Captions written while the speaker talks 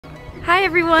Hi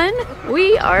everyone,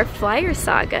 we are Flyer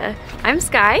Saga. I'm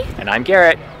Sky. And I'm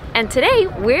Garrett. And today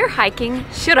we're hiking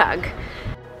Kjerag.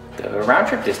 The round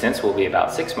trip distance will be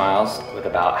about 6 miles with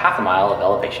about half a mile of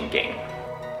elevation gain.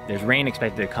 There's rain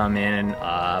expected to come in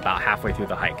about halfway through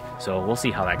the hike, so we'll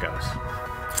see how that goes.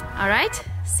 All right,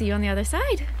 see you on the other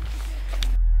side.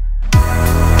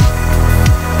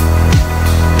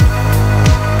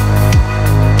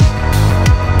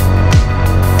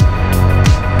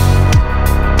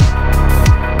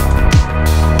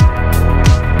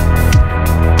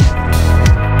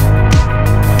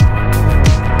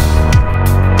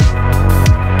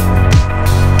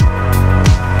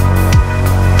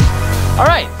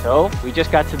 So we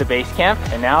just got to the base camp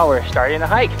and now we're starting the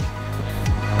hike.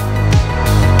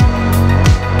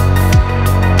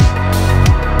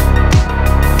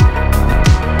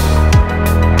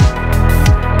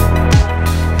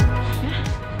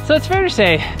 So it's fair to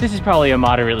say this is probably a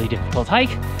moderately difficult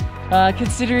hike,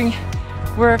 considering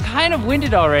we're kind of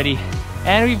winded already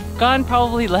and we've gone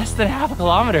probably less than half a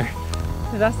kilometer.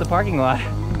 That's the parking lot.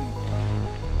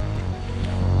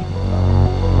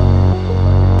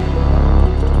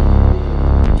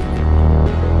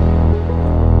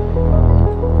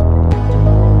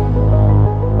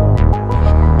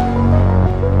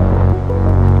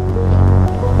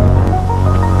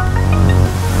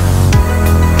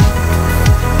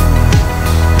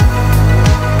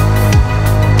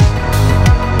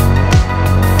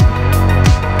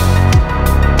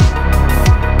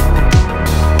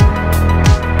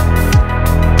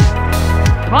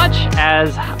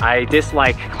 As I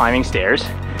dislike climbing stairs,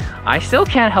 I still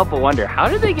can't help but wonder, how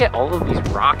did they get all of these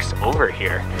rocks over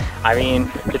here? I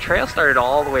mean, the trail started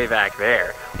all the way back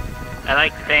there. I'd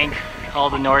like to thank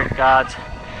all the Nordic gods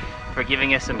for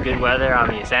giving us some good weather on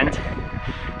the ascent.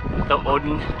 The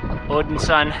Odin's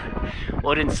son,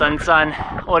 Odin's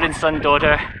son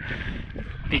daughter,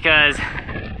 because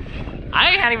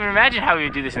I can't even imagine how we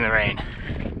would do this in the rain.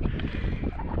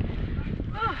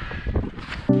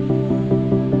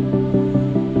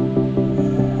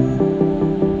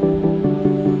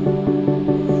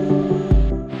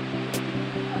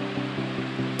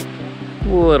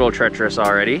 A little treacherous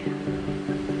already.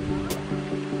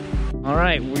 All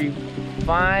right, we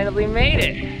finally made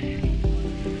it.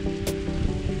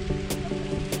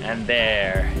 And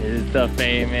there is the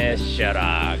famous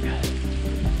Kjerag.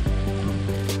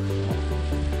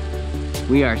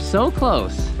 We are so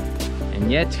close, and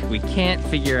yet we can't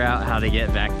figure out how to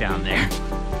get back down there.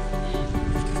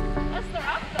 What's the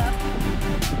rock though?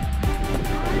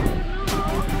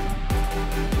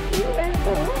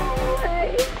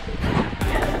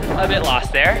 A bit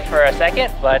lost there for a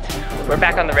second, but we're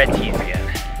back on the red tees again.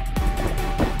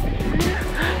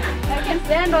 I can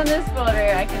stand on this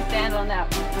boulder, I can stand on that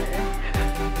boulder.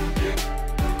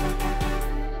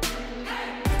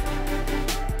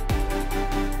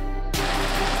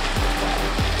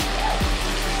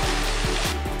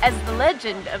 As the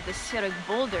legend of the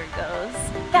Kjeragbolten goes,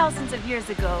 thousands of years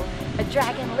ago, a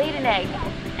dragon laid an egg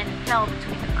and fell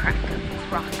between the crack of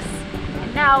these rocks.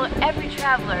 And now every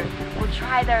traveler will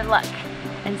try their luck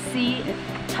and see if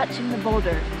touching the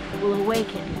boulder will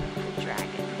awaken the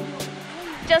dragon.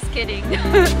 Just kidding. So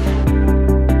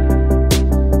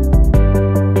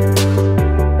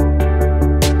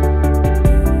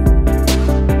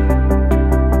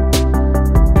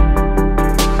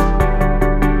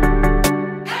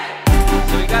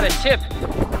we got a tip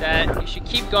that you should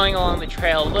keep going along the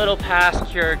trail a little past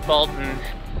Kjeragbolten,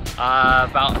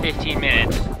 about 15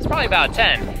 minutes. It's probably about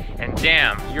 10. And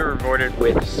damn, you're rewarded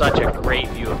with such a great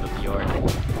view of the fjord.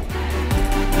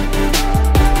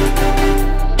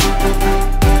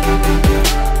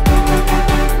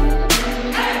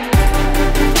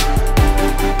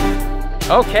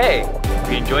 Okay,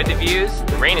 we enjoyed the views,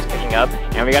 the rain is picking up,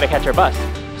 and we gotta catch our bus.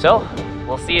 So,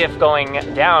 we'll see if going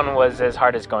down was as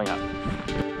hard as going up.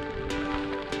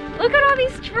 Look at all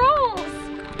these trolls!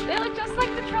 They look just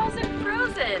like the trolls in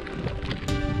Frozen.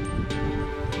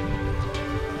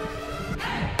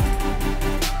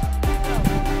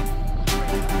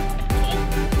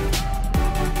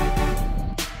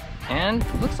 And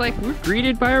looks like we're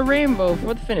greeted by a rainbow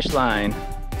for the finish line.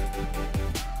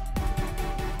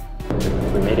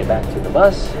 We made it back to the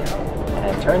bus,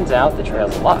 and it turns out the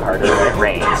trail's a lot harder when it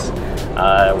rains.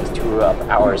 It was 2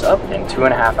 hours up and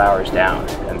 2.5 hours down,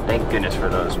 and thank goodness for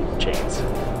those chains.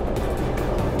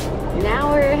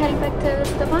 Now we're heading back to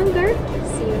Stavanger.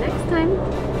 See you next time.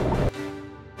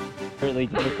 Really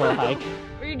difficult hike.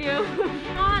 We do.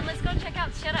 Come on, let's go check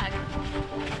out Kjerag.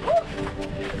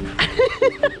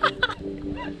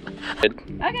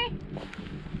 Okay.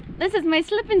 This is my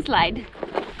slip and slide.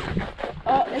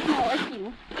 Oh, it's not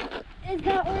working. It's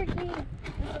not working.